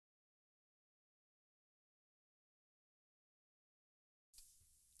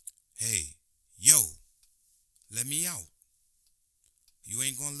Hey, yo, let me out. You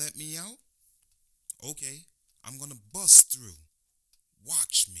ain't gonna let me out? Okay, I'm gonna bust through.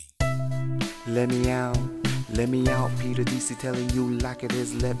 Watch me. Let me out, Peter DC telling you like it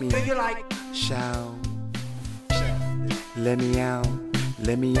is, let me shout. Let me out,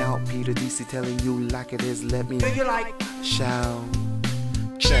 Peter DC telling you like it is, let me shout.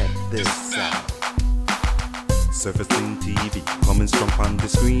 Check this out. Surfacing TV, coming strong on the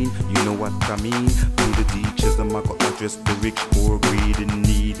screen. You know what I mean? Peter D. Chisholm, I got address the rich, poor, greedy,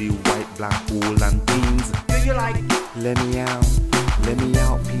 needy, white, black, poor, and teens. Let me out,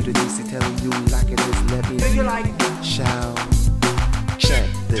 Peter DC telling you like it is, let me shout. Check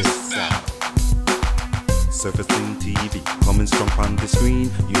this out. Surfacing TV, coming strong on the screen.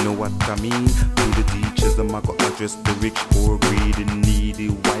 You know what I mean? Peter D. Chisholm, I got address the rich, poor, greedy, needy,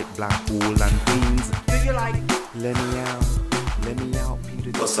 white, black, poor, and teens. Let me out,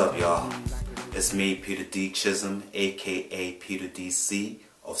 Peter D. What's up, y'all? It's me, Peter D. Chisholm, aka Peter DC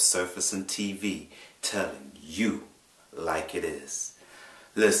of Surfacing TV, telling you like it is.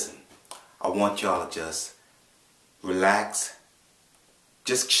 Listen, I want y'all to just relax,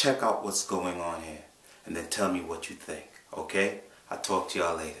 just check out what's going on here, and then tell me what you think, okay? I'll talk to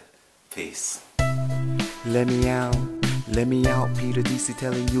y'all later. Peace. Let me out, Peter DC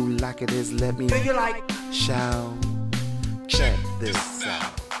telling you like it is, let me shout. Check this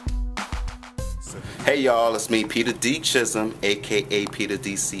out. Hey y'all, it's me, Peter D. Chisholm, aka Peter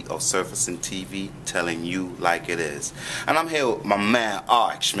DC of Surfacing TV, telling you like it is. And I'm here with my man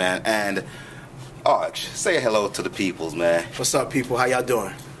Arch, man. And Arch, say hello to the peoples, man. What's up, people? How y'all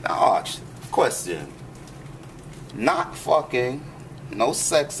doing? Now Arch, question. Not fucking, no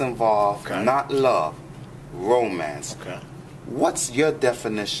sex involved, Okay. not love, romance. Okay. What's your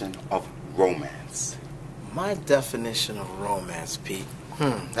definition of romance? My definition of romance, Pete.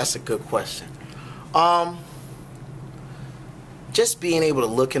 That's a good question. Just being able to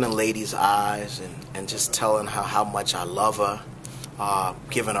look in a lady's eyes and just telling her how much I love her,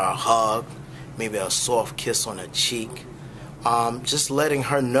 giving her a hug, maybe a soft kiss on her cheek, just letting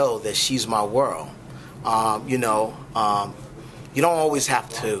her know that she's my world. You don't always have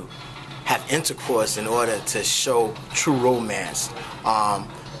to have intercourse in order to show true romance.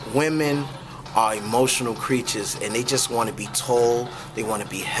 Women are emotional creatures, and they just want to be told, they want to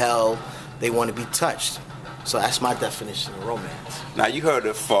be held, they want to be touched. So that's my definition of romance. Now you heard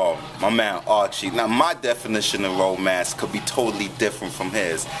it from my man Archie. Now my definition of romance could be totally different from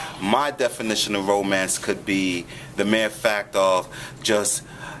his. My definition of romance could be the mere fact of just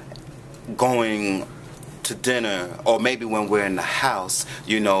going to dinner, or maybe when we're in the house,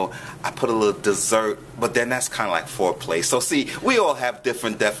 I put a little dessert, but then that's kind of like foreplay. So see, we all have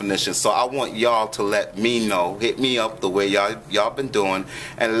different definitions, so I want y'all to let me know, hit me up the way y'all been doing,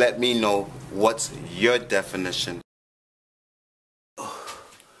 and let me know what's your definition.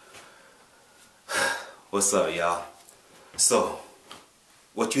 What's up, y'all? So,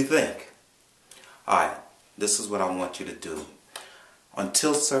 what you think? Alright, this is what I want you to do.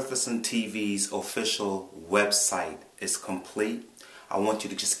 Until Surfacing TV's official website is complete, I want you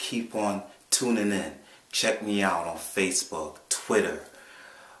to just keep on tuning in. Check me out on Facebook, Twitter,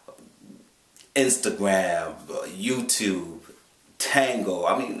 Instagram, YouTube, Tango,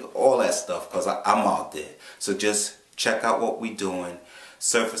 all that stuff, because I'm out there. So just check out what we're doing.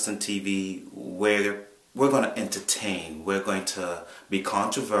 Surfacing TV, where we're going to entertain, we're going to be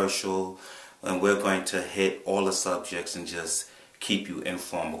controversial, and we're going to hit all the subjects and just keep you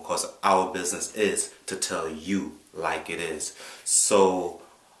informed, because our business is to tell you like it is. So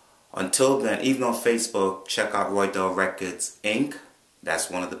until then, even on Facebook, check out Roydell Records Inc.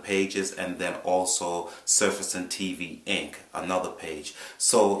 That's one of the pages, and then also Surfacing TV Inc. another page.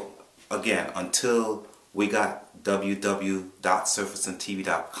 So again, until we got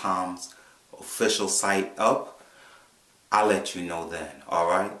www.surfacingtv.com's official site up, I'll let you know then,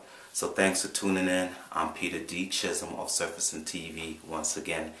 alright? So thanks for tuning in. I'm Peter D. Chisholm of Surfacing TV, once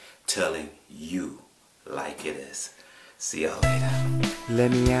again telling you like it is. See y'all later.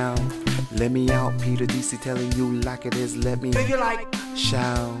 Let me out, Peter DC telling you like it is, let me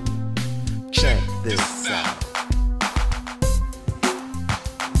shout. Check this out.